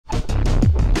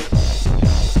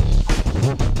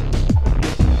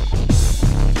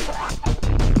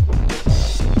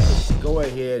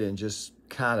just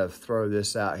kind of throw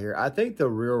this out here. I think the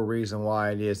real reason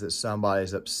why it is that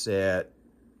somebody's upset,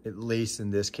 at least in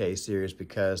this case here, is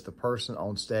because the person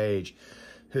on stage,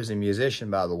 who's a musician,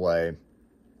 by the way,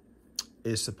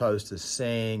 is supposed to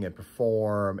sing and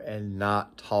perform and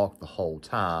not talk the whole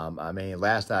time. I mean,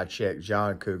 last I checked,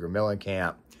 John Cougar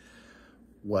Mellencamp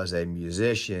was a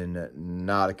musician,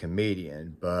 not a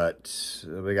comedian, but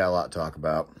we got a lot to talk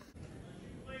about.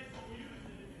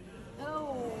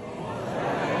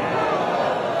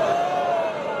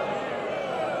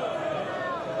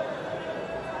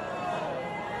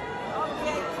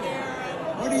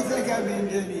 What do you think I've been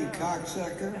doing, you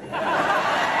cocksucker?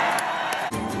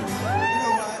 You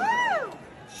know what?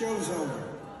 Show's over.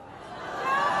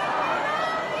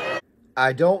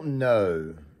 I don't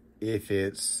know if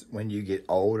it's when you get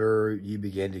older, you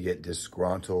begin to get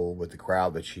disgruntled with the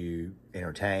crowd that you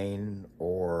entertain,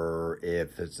 or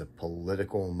if it's a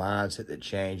political mindset that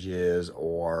changes,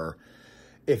 or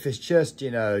if it's just, you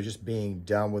know, just being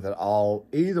done with it all.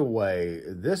 Either way,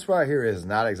 this right here is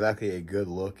not exactly a good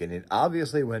look, and it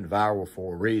obviously went viral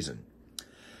for a reason.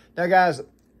 Now, guys,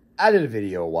 I did a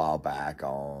video a while back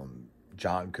on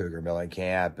John Cougar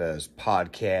Mellencamp, his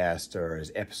podcast or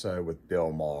his episode with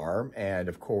Bill Maher. And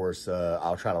of course,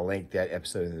 I'll try to link that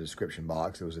episode in the description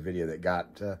box. It was a video that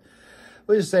got,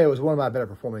 let's just say it was one of my better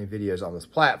performing videos on this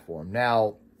platform.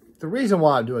 Now, the reason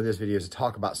why I'm doing this video is to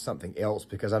talk about something else,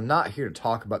 because I'm not here to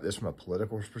talk about this from a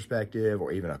political perspective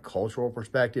or even a cultural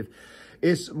perspective.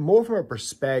 It's more from a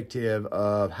perspective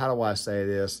of, how do I say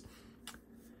this?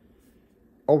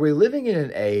 Are we living in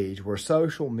an age where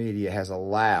social media has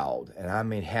allowed, and I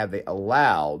mean have they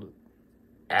allowed,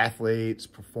 athletes,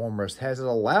 performers, has it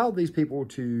allowed these people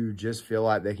to just feel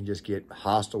like they can just get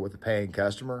hostile with the paying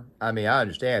customer? I mean, I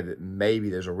understand that maybe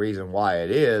there's a reason why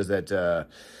it is that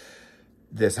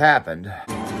this happened.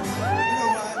 You know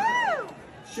what?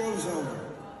 Show's over.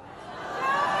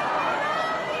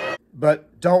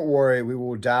 But don't worry, we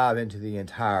will dive into the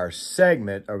entire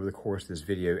segment over the course of this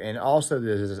video. And also,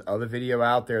 there's this other video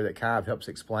out there that kind of helps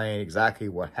explain exactly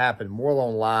what happened, more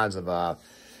along the lines of,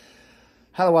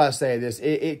 how do I say this?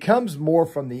 It comes more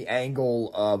from the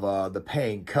angle of the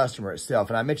paying customer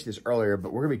itself. And I mentioned this earlier,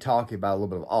 but we're going to be talking about a little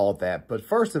bit of all of that. But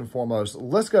first and foremost,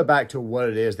 let's go back to what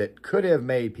it is that could have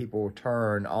made people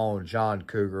turn on John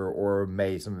Cougar, or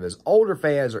made some of his older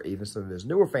fans or even some of his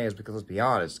newer fans, because let's be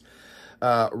honest,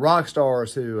 rock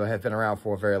stars who have been around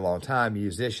for a very long time,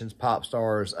 musicians, pop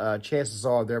stars, chances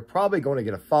are they're probably going to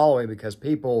get a following, because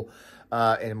people,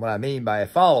 and what I mean by a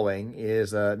following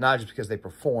is not just because they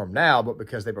perform now, but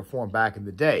because they performed back in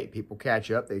the day. People catch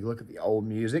up, they look at the old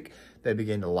music, they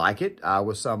begin to like it. I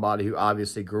was somebody who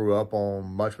obviously grew up on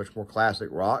much, much more classic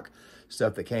rock,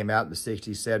 stuff that came out in the 60s,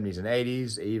 70s, and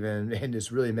 80s, even, and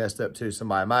it's really messed up too.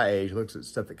 Somebody my age looks at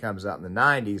stuff that comes out in the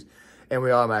 90s, and we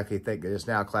automatically think that it's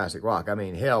now classic rock. I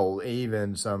mean, hell,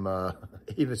 even some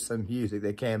music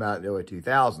that came out in the early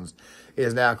 2000s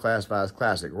is now classified as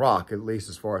classic rock, at least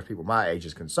as far as people my age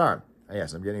is concerned.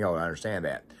 Yes, I'm getting old, I understand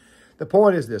that. The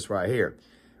point is this right here.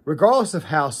 Regardless of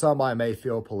how somebody may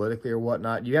feel politically or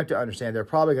whatnot, you have to understand they're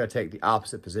probably going to take the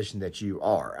opposite position that you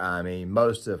are. I mean,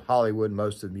 most of Hollywood,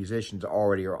 most of musicians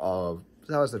already are of,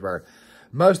 most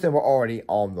of them are already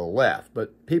on the left.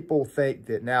 But people think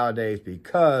that nowadays,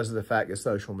 because of the fact that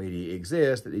social media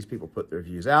exists, that these people put their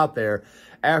views out there,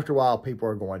 after a while, people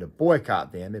are going to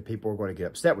boycott them and people are going to get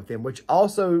upset with them, which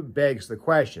also begs the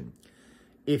question,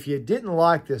 if you didn't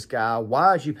like this guy,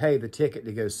 why did you pay the ticket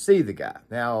to go see the guy?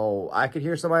 Now, I could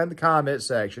hear somebody in the comment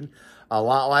section, a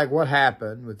lot like what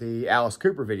happened with the Alice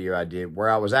Cooper video I did,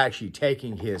 where I was actually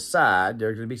taking his side.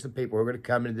 There's going to be some people who are going to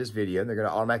come into this video and they're going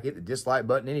to automatically hit the dislike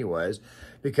button anyways,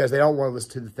 because they don't want to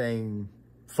listen to the thing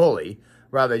fully.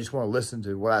 Rather, they just want to listen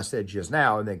to what I said just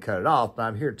now and then cut it off. But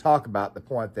I'm here to talk about the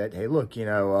point that, hey, look, you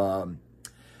know,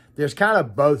 there's kind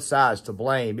of both sides to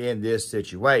blame in this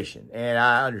situation. And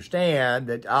I understand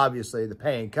that obviously the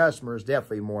paying customer is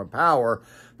definitely more in power.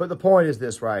 But the point is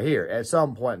this right here. At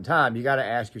some point in time, you got to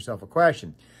ask yourself a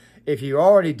question. If you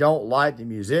already don't like the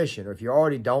musician, or if you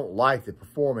already don't like the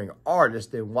performing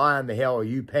artist, then why in the hell are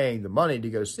you paying the money to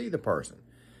go see the person?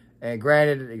 And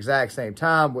granted, at the exact same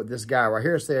time, what this guy right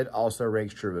here said also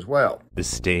rings true as well. The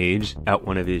stage at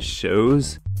one of his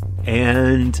shows,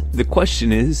 and the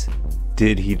question is,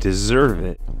 did he deserve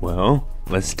it? Well,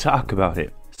 let's talk about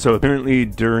it. So apparently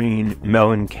during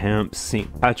Mellencamp's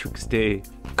St. Patrick's Day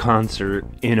concert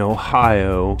in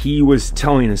Ohio, he was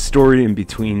telling a story in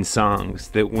between songs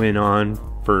that went on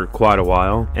for quite a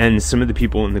while, and some of the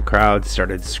people in the crowd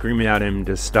started screaming at him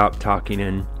to stop talking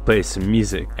and play some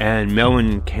music. And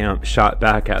Mellencamp shot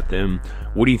back at them,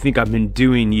 "What do you think I've been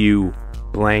doing, you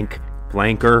blank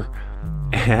blanker.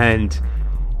 And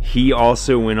he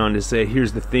also went on to say,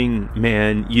 here's the thing,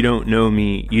 man, you don't know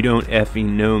me, you don't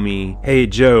effing know me. Hey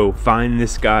Joe, find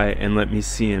this guy and let me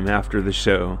see him after the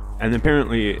show. And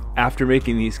apparently, after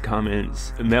making these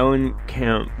comments,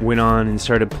 Mellencamp went on and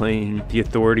started playing the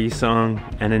Authority song,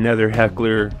 and another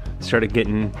heckler started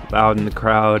getting loud in the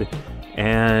crowd,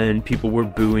 and people were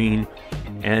booing.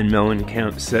 And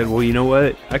Mellencamp said, well, you know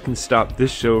what? I can stop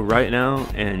this show right now,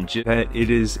 and that it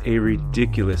is a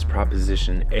ridiculous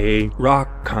proposition. A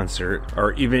rock concert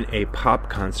or even a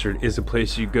pop concert is a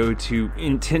place you go to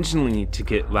intentionally to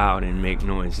get loud and make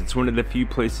noise. It's one of the few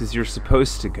places you're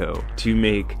supposed to go to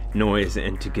make noise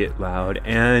and to get loud.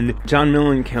 And John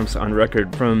Mellencamp's on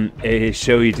record from a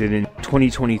show he did in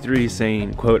 2023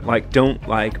 saying, quote, don't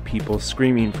like people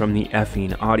screaming from the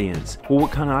effing audience. Well,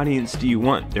 what kind of audience do you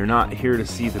want? They're not here to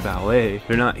see the ballet.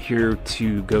 They're not here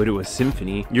to go to a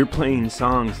symphony. You're playing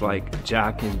songs like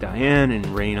Jack and Diane and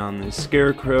Rain on the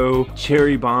Scarecrow,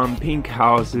 Cherry Bomb, Pink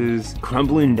Houses,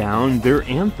 Crumbling Down. They're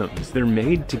anthems. They're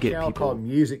made to get people. Called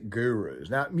Music Gurus.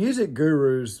 Now, Music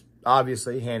Gurus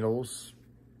obviously handles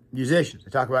musicians.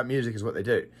 They talk about music is what they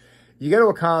do. You go to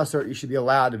a concert, you should be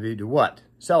allowed to do what?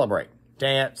 Celebrate,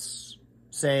 dance,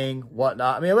 sing,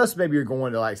 whatnot. I mean, unless maybe you're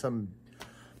going to like some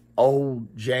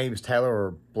old James Taylor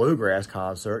or bluegrass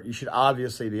concert, you should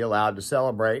obviously be allowed to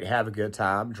celebrate, have a good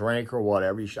time, drink or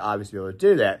whatever. You should obviously be able to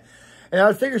do that. And I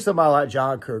would figure somebody like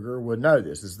John Cougar would know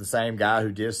this. This is the same guy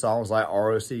who did songs like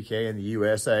R.O.C.K. in the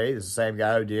USA. This is the same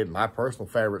guy who did my personal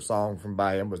favorite song from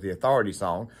by him was the Authority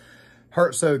song.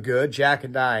 Hurt So Good, Jack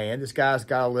and Diane. This guy's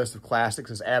got a list of classics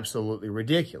that's absolutely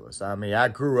ridiculous. I mean, I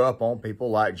grew up on people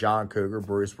like John Cougar,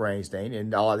 Bruce Springsteen,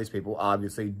 and a lot of these people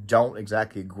obviously don't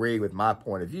exactly agree with my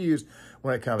point of views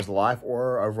when it comes to life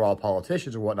or overall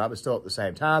politicians or whatnot, but still at the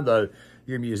same time, though,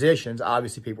 you're musicians,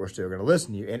 obviously people are still going to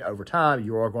listen to you, and over time,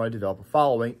 you are going to develop a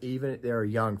following, even if there are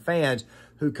young fans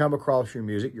who come across your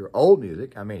music, your old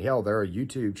music. I mean, hell, there are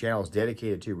YouTube channels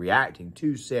dedicated to reacting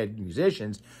to said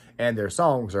musicians and their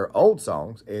songs are old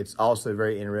songs. It's also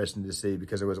very interesting to see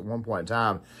because there was at one point in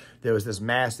time, there was this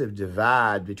massive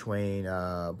divide between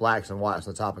blacks and whites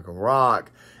on the topic of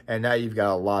rock. And now you've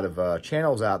got a lot of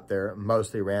channels out there,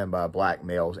 mostly ran by black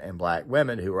males and black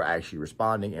women who are actually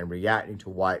responding and reacting to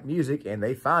white music. And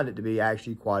they find it to be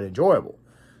actually quite enjoyable.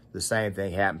 The same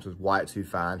thing happens with whites who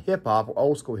find hip-hop or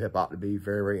old school hip-hop to be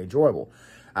very, very enjoyable.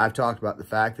 I've talked about the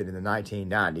fact that in the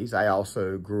 1990s, I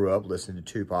also grew up listening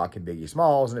to Tupac and Biggie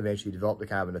Smalls and eventually developed a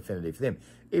kind of an affinity for them,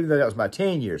 even though that was my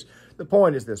teen years. The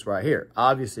point is this right here.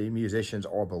 Obviously, musicians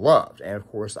are beloved. And, of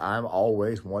course, I'm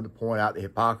always one to point out the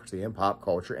hypocrisy in pop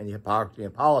culture and the hypocrisy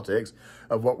in politics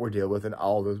of what we're dealing with and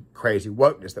all the crazy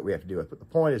wokeness that we have to deal with. But the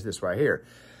point is this right here.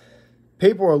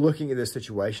 People are looking at this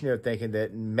situation, they're thinking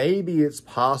that maybe it's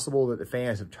possible that the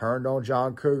fans have turned on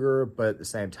John Cougar, but at the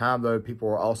same time, though, people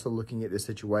are also looking at this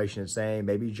situation and saying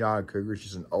maybe John Cougar is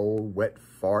just an old, wet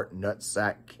fart,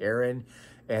 nutsack Karen,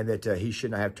 and that he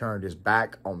shouldn't have turned his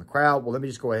back on the crowd. Well, let me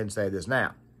just go ahead and say this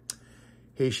now.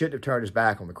 He shouldn't have turned his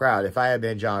back on the crowd. If I had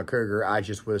been John Cougar, I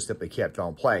just would have simply kept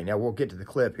on playing. Now, we'll get to the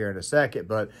clip here in a second,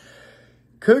 but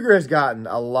Cougar has gotten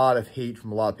a lot of heat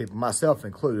from a lot of people, myself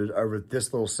included, over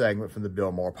this little segment from the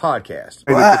Bill Maher podcast.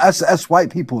 Well, us white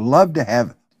people love to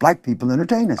have black people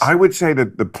entertain us. I would say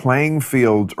that the playing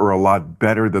fields are a lot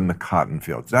better than the cotton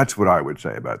fields. That's what I would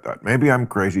say about that. Maybe I'm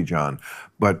crazy, John,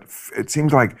 but it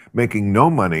seems like making no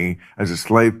money as a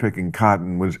slave picking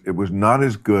cotton was not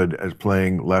as good as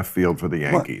playing left field for the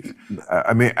Yankees.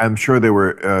 I mean, I'm sure there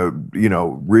were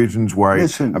reasons why.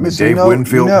 Dave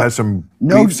Winfield has some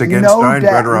beefs against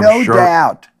Steinbrenner. I'm sure. No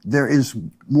doubt, there is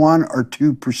 1 or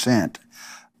 2%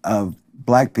 of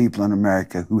black people in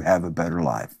America who have a better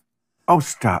life. Oh,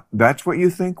 stop. That's what you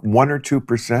think? 1 or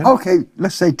 2%? Okay,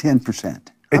 let's say 10%.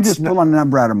 I'm just pulling a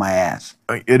number out of my ass.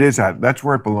 It is that. That's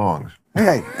where it belongs.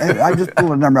 Hey, I just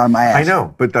pulled a number out of my ass. I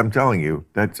know, but I'm telling you,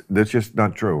 that's just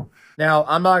not true. Now,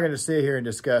 I'm not going to sit here and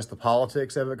discuss the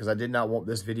politics of it because I did not want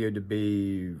this video to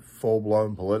be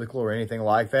full-blown political or anything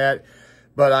like that.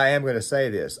 But I am going to say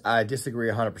this. I disagree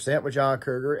 100% with John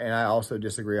Cougar, and I also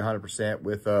disagree 100%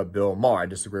 with Bill Maher. I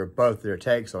disagree with both their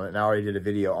takes on it, and I already did a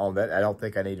video on that. I don't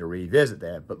think I need to revisit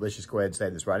that, but let's just go ahead and say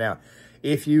this right now.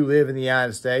 If you live in the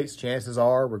United States, chances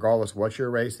are, regardless of what your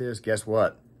race is, guess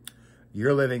what?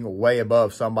 You're living way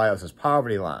above somebody else's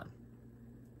poverty line.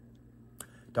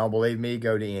 Don't believe me?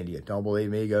 Go to India. Don't believe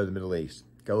me? Go to the Middle East.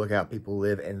 Go look how people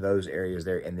live in those areas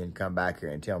there, and then come back here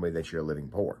and tell me that you're living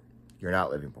poor. You're not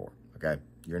living poor. Okay,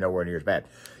 you're nowhere near as bad.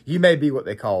 You may be what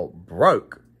they call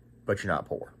broke, but you're not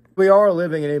poor. We are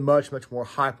living in a much, much more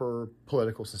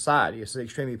hyper-political society. It's an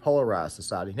extremely polarized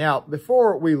society. Now,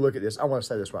 before we look at this, I want to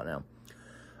say this right now.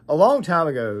 A long time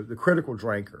ago, The Critical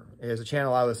Drinker is a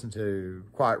channel I listen to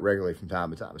quite regularly from time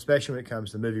to time, especially when it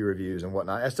comes to movie reviews and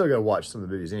whatnot. I still go watch some of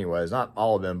the movies anyways, not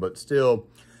all of them, but still,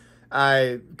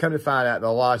 I come to find out that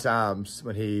a lot of times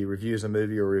when he reviews a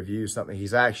movie or reviews something,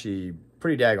 he's actually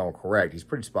pretty daggone correct. He's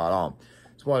pretty spot on.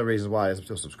 It's one of the reasons why I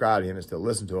still subscribe to him and still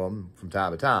listen to him from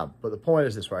time to time. But the point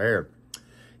is this right here.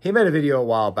 He made a video a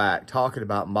while back talking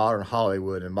about modern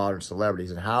Hollywood and modern celebrities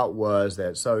and how it was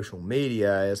that social media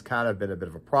has kind of been a bit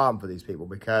of a problem for these people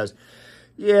because,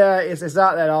 yeah, it's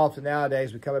not that often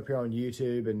nowadays we come up here on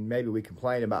YouTube and maybe we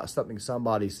complain about something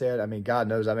somebody said. I mean, God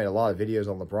knows I made a lot of videos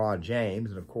on LeBron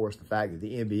James and, of course, the fact that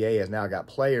the NBA has now got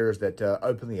players that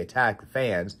openly attack the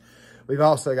fans. We've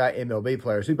also got MLB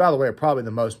players who, by the way, are probably the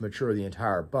most mature of the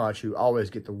entire bunch, who always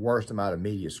get the worst amount of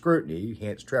media scrutiny,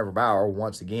 hence Trevor Bauer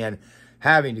once again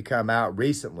having to come out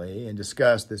recently and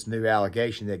discuss this new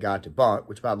allegation that got debunked,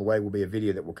 which, by the way, will be a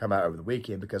video that will come out over the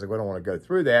weekend because I don't want to go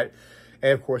through that.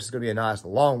 And, of course, it's going to be a nice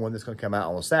long one that's going to come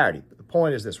out on Saturday. But the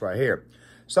point is this right here.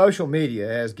 Social media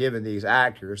has given these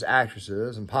actors,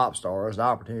 actresses, and pop stars an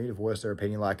opportunity to voice their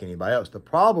opinion like anybody else. The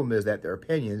problem is that their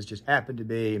opinions just happen to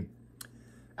be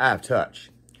out of touch.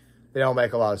 They don't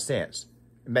make a lot of sense.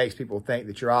 It makes people think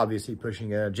that you're obviously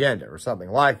pushing an agenda or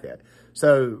something like that.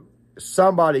 So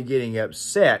somebody getting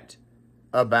upset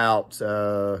about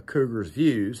Cougar's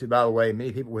views, who, by the way,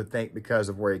 many people would think because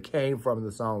of where he came from and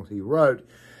the songs he wrote,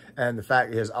 and the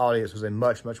fact that his audience was a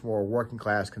much, much more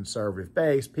working-class conservative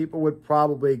base, people would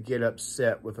probably get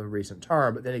upset with a recent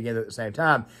term. But then again, at the same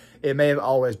time, it may have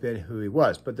always been who he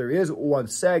was. But there is one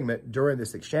segment during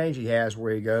this exchange he has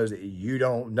where he goes, "You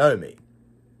don't know me."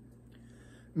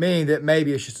 Meaning that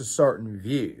maybe it's just a certain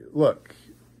view. Look,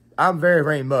 I'm very,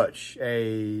 very much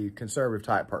a conservative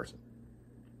type person.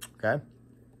 Okay?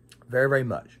 Very, very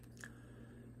much.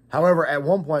 However, at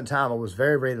one point in time, I was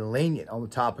very, very lenient on the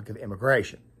topic of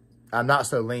immigration. I'm not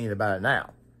so lenient about it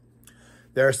now.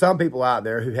 There are some people out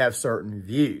there who have certain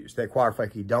views that, quite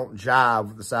frankly, don't jive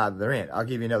with the side that they're in. I'll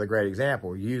give you another great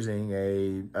example using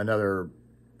another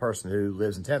person who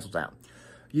lives in Tinseltown.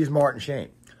 Use Martin Sheen.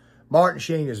 Martin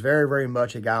Sheen is very, very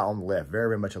much a guy on the left, very,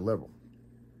 very much a liberal.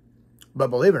 But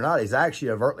believe it or not, he's actually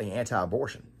overtly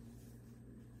anti-abortion.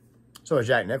 So is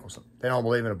Jack Nicholson. They don't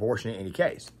believe in abortion in any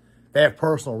case. They have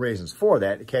personal reasons for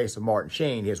that. In the case of Martin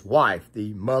Sheen, his wife,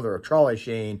 the mother of Charlie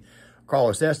Sheen,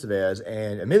 Carlos Estevez,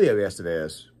 and Emilio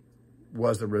Estevez,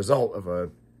 was the result of a,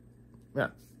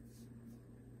 can't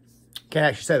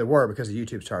actually say the word because of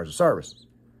YouTube's terms of services.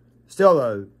 Still,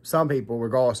 though, some people,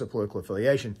 regardless of political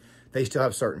affiliation, they still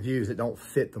have certain views that don't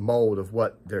fit the mold of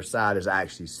what their side is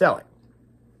actually selling.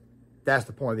 That's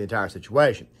the point of the entire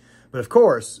situation. But of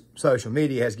course, social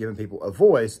media has given people a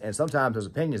voice, and sometimes those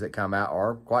opinions that come out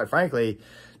are, quite frankly,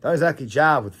 don't exactly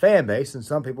jive with the fan base, and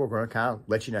some people are going to kind of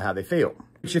let you know how they feel.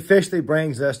 Which officially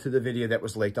brings us to the video that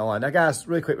was leaked online. Now, guys,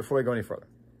 really quick before we go any further,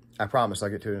 I promise I'll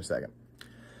get to it in a second.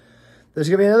 There's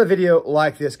going to be another video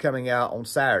like this coming out on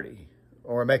Saturday,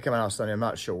 or it may come out on Sunday, I'm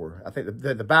not sure. I think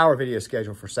the Bauer video is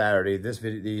scheduled for Saturday. This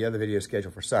video, the other video is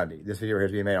scheduled for Sunday. This video here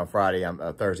is being made on Friday,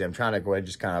 Thursday. I'm trying to go ahead and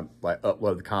just kind of like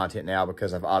upload the content now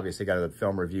because I've obviously got a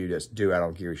film review that's due out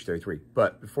on Gears 33.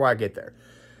 But before I get there,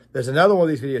 there's another one of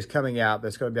these videos coming out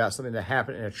that's going to be about something that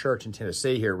happened in a church in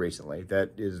Tennessee here recently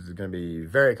that is going to be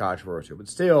very controversial. But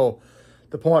still,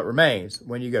 the point remains,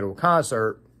 when you go to a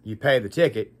concert, you pay the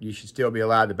ticket, you should still be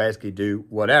allowed to basically do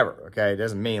whatever, okay? It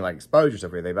doesn't mean, like, expose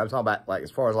yourself or anything, but I'm talking about, like, as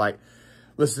far as, like,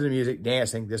 listening to music,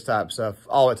 dancing, this type of stuff,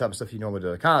 all that type of stuff you normally do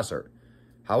at a concert.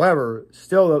 However,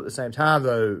 still, at the same time,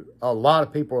 though, a lot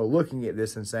of people are looking at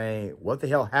this and saying, what the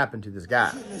hell happened to this guy?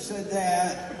 I shouldn't have said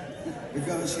that,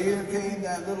 because here came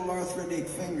that little arthritic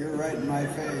finger right in my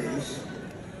face,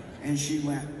 and she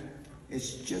went,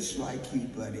 "It's just like you,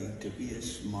 buddy, to be a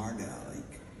smart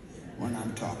aleck when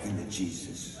I'm talking to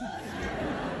Jesus."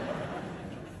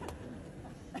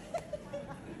 And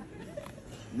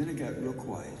then it got real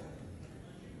quiet.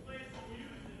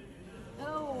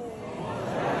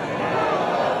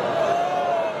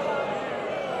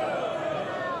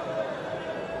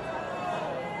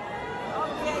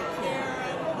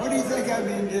 What do you think I've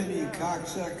been doing, you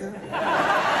cocksucker?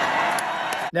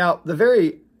 Now, the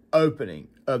very opening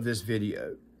of this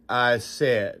video, I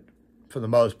said, for the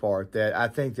most part, that I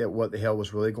think that what the hell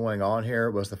was really going on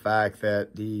here was the fact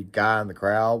that the guy in the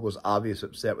crowd was obviously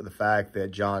upset with the fact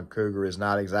that John Cougar is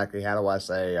not exactly, how do I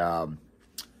say,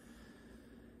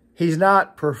 he's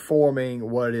not performing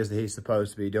what it is that he's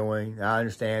supposed to be doing. I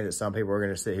understand that some people are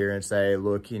going to sit here and say,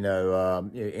 look,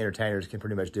 entertainers can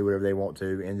pretty much do whatever they want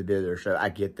to in the bit of their show. I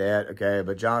get that, okay?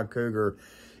 But John Cougar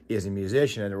is a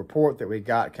musician, and the report that we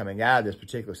got coming out of this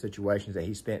particular situation is that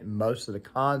he spent most of the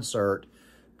concert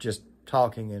just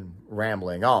talking and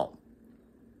rambling on.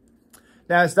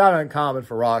 Now, it's not uncommon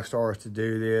for rock stars to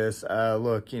do this.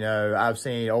 Look, you know, I've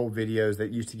seen old videos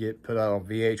that used to get put out on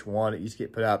VH1. It used to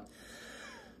get put out.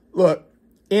 Look,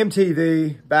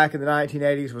 MTV back in the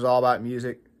 1980s was all about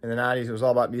music. In the 90s, it was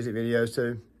all about music videos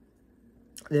too.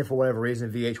 Then for whatever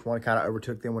reason, VH1 kind of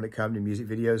overtook them when it comes to music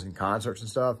videos and concerts and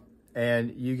stuff.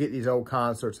 And you get these old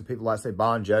concerts of people like, say,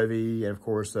 Bon Jovi, and of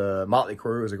course, Motley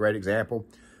Crue is a great example,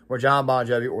 where John Bon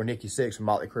Jovi or Nikki Sixx from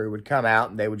Motley Crue would come out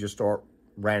and they would just start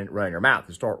running their mouth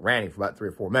and start ranting for about 3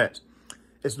 or 4 minutes.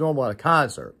 It's normal at a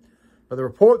concert. But the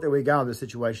report that we got on this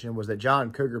situation was that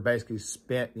John Cougar basically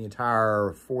spent the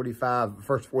entire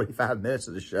first 45 minutes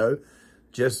of the show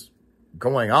just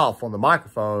going off on the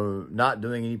microphone, not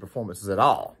doing any performances at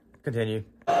all. Continue.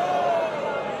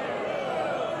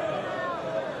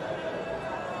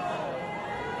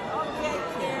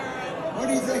 What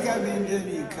do you think I've been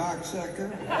doing, you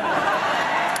cocksucker?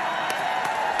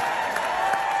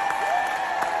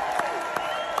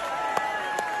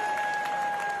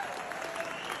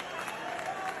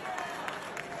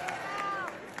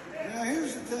 Now,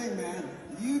 here's the thing, man.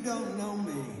 You don't know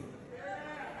me.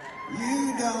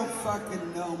 You don't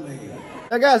fucking know me.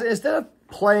 Now, guys, instead of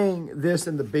playing this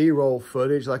in the B-roll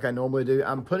footage like I normally do,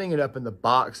 I'm putting it up in the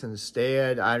box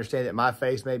instead. I understand that my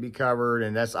face may be covered,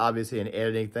 and that's obviously an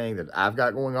editing thing that I've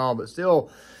got going on, but still,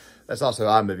 that's also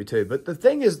iMovie too. But the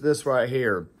thing is this right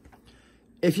here.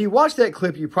 If you watch that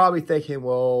clip, you're probably thinking,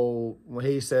 well, when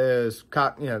he says,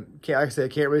 like I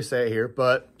said, can't really say it here,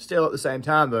 but still at the same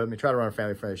time, though, let me try to run a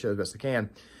family-friendly show as best I can.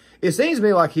 It seems to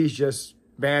me like he's just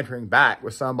bantering back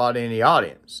with somebody in the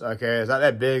audience, okay? It's not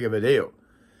that big of a deal.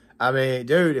 I mean,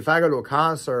 dude, if I go to a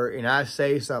concert and I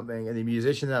say something and the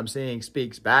musician that I'm seeing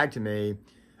speaks back to me,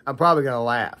 I'm probably going to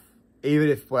laugh. Even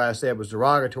if what I said was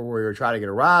derogatory or try to get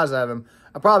a rise out of him,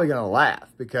 I'm probably going to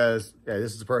laugh because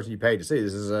this is the person you paid to see.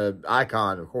 This is an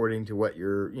icon according to what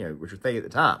you're thinking at the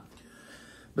time.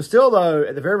 But still, though,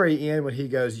 at the very, very end when he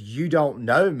goes, you don't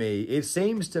know me, it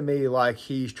seems to me like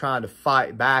he's trying to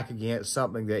fight back against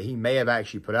something that he may have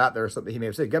actually put out there or something he may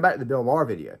have said. Go back to the Bill Maher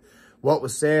video. What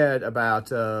was said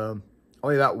about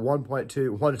only about 1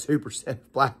 to 2%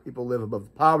 of black people live above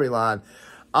the poverty line.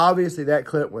 Obviously, that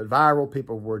clip went viral.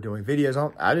 People were doing videos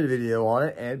on it. I did a video on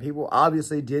it, and people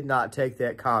obviously did not take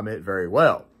that comment very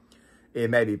well. It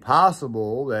may be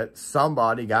possible that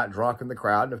somebody got drunk in the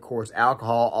crowd, and of course,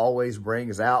 alcohol always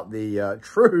brings out the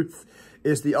truth.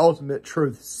 It's the ultimate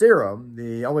truth serum.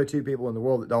 The only 2 people in the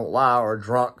world that don't lie are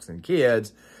drunks and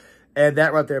kids. And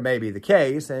that right there may be the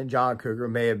case, and John Cougar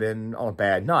may have been on a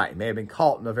bad night, may have been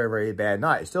caught in a very, very bad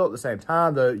night. Still, at the same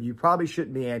time, though, you probably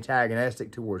shouldn't be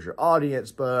antagonistic towards your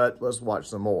audience, but let's watch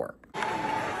some more.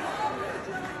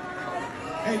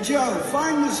 Hey, Joe,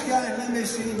 find this guy and let me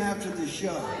see him after the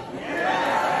show.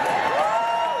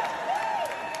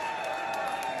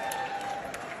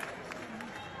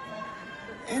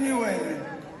 Anyway,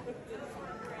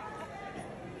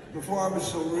 before I was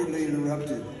so rudely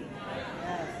interrupted,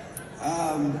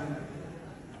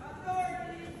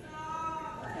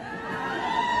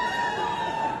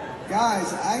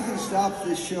 guys, I can stop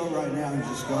this show right now and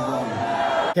just go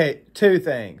home. Okay, 2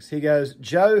 things. He goes,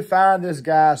 Joe, find this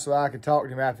guy so I can talk to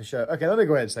him after the show. Okay, let me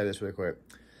go ahead and say this really quick.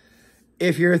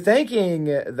 If you're thinking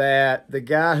that the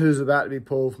guy who's about to be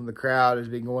pulled from the crowd who's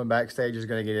been going backstage is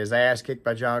going to get his ass kicked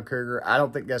by John Cougar, I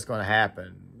don't think that's going to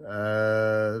happen.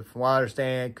 From what I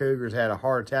understand, Cougar's had a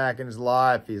heart attack in his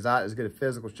life. He's not as good at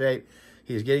physical shape.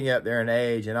 He's getting up there in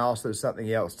age, and also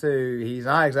something else, too. He's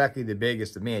not exactly the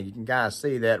biggest of men. You can kind of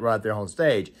see that right there on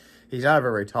stage. He's not a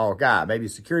very tall guy. Maybe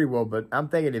security will, but I'm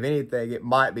thinking, if anything, it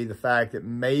might be the fact that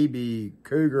maybe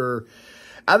Cougar,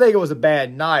 I think it was a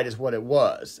bad night is what it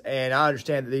was. And I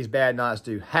understand that these bad nights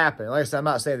do happen. Like I said, I'm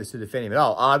not saying this to defend him at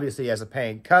all. Obviously, as a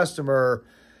paying customer,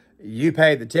 you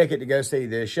paid the ticket to go see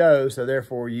this show, so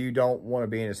therefore you don't want to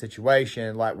be in a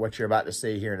situation like what you're about to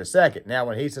see here in a second. Now,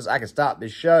 when he says, I can stop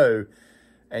this show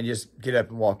and just get up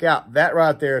and walk out, that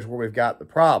right there is where we've got the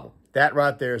problem. That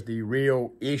right there is the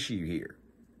real issue here.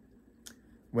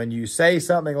 When you say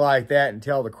something like that and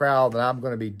tell the crowd that I'm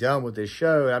going to be done with this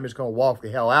show and I'm just going to walk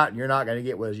the hell out and you're not going to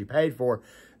get what you paid for,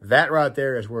 that right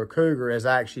there is where Cougar is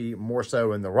actually more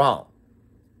so in the wrong.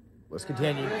 Let's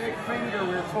continue. Big finger,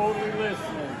 we're totally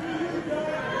listening.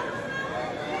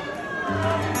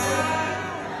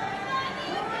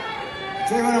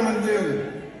 Tell you what I'm going to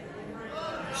do.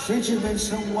 Since you've been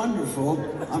so wonderful,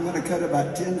 I'm going to cut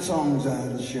about 10 songs out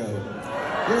of the show.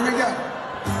 Here we go.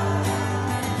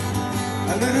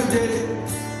 A little ditty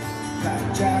by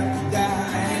Jack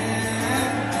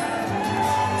Diane.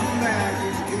 Two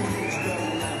magic keys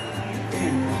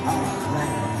in the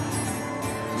heartland.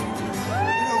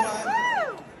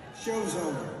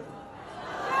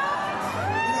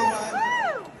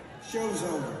 Show's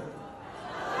over.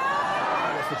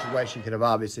 The situation could have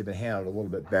obviously been handled a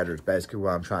little bit better is basically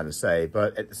what I'm trying to say.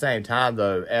 But at the same time,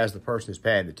 though, as the person who's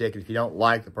paying the ticket, if you don't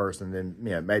like the person, then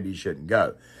maybe you shouldn't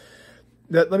go.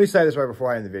 Let me say this right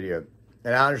before I end the video.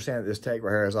 And I understand that this take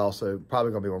right here is also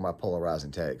probably going to be one of my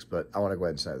polarizing takes, but I want to go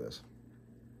ahead and say this.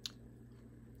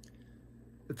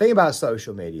 The thing about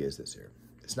social media is this here.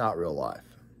 It's not real life.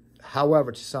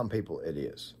 However, to some people, it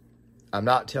is. I'm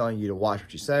not telling you to watch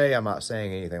what you say. I'm not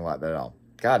saying anything like that at all.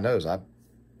 God knows, I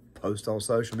post on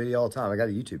social media all the time. I got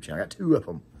a YouTube channel. I got 2 of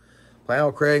them. Plan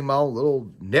on creating my own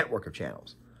little network of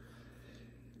channels.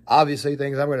 Obviously,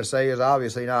 things I'm going to say is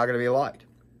obviously not going to be liked.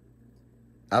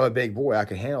 I'm a big boy. I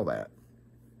can handle that.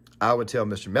 I would tell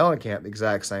Mr. Mellencamp the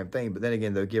exact same thing. But then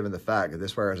again, though, given the fact that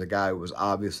this was a guy who was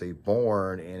obviously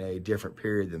born in a different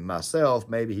period than myself,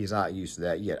 maybe he's not used to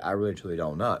that yet. I really, truly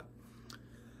don't know.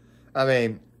 I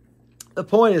mean, the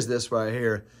point is this right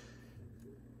here.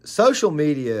 Social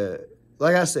media,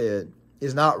 like I said,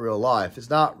 is not real life. It's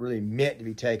not really meant to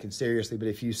be taken seriously. But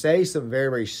if you say some very,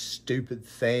 very stupid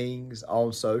things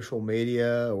on social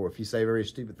media, or if you say very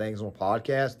stupid things on a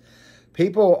podcast,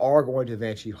 people are going to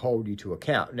eventually hold you to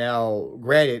account. Now,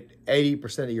 granted,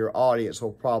 80% of your audience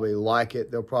will probably like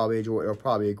it. They'll probably enjoy it. They'll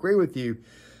probably agree with you.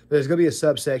 But there's going to be a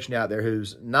subsection out there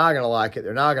who's not going to like it.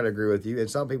 They're not going to agree with you. And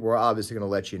some people are obviously going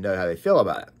to let you know how they feel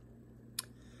about it.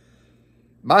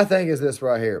 My thing is this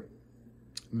right here.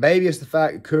 Maybe it's the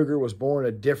fact that Cougar was born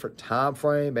in a different time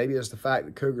frame. Maybe it's the fact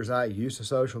that Cougar's not used to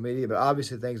social media. But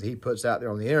obviously, things that he puts out there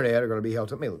on the internet are going to be held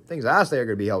to, things I say are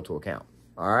going to be held to account.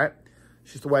 All right?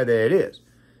 It's just the way that it is.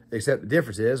 Except the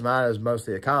difference is mine is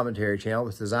mostly a commentary channel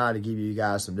that's designed to give you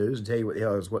guys some news and tell you what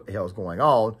the hell is going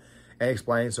on and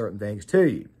explain certain things to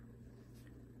you.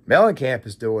 Mellencamp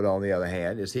is doing, on the other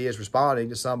hand, is he is responding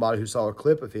to somebody who saw a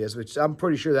clip of his, which I'm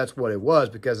pretty sure that's what it was,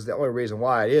 because the only reason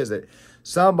why it is that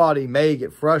somebody may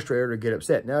get frustrated or get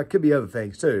upset. Now, it could be other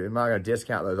things too. I'm not going to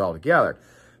discount those altogether.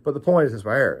 But the point is this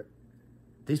right here.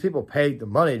 These people paid the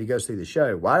money to go see the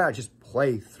show. Why not just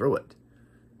play through it?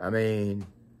 I mean,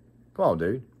 come on,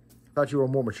 dude. I thought you were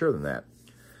more mature than that.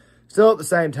 Still, at the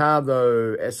same time,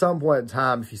 though, at some point in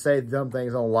time, if you say dumb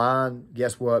things online,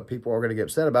 guess what? People are going to get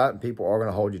upset about it, and people are going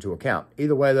to hold you to account.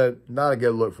 Either way, though, not a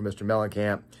good look for Mr.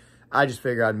 Mellencamp. I just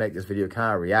figured I'd make this video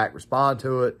kind of respond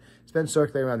to it. It's been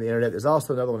circulating around the internet. There's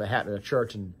also another one that happened in a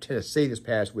church in Tennessee this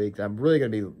past week that I'm really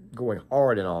going to be going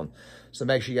hard in on. So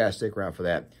make sure you guys stick around for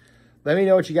that. Let me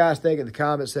know what you guys think in the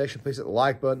comment section. Please hit the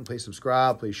like button. Please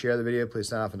subscribe. Please share the video. Please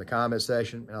sign off in the comment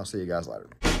section. And I'll see you guys later.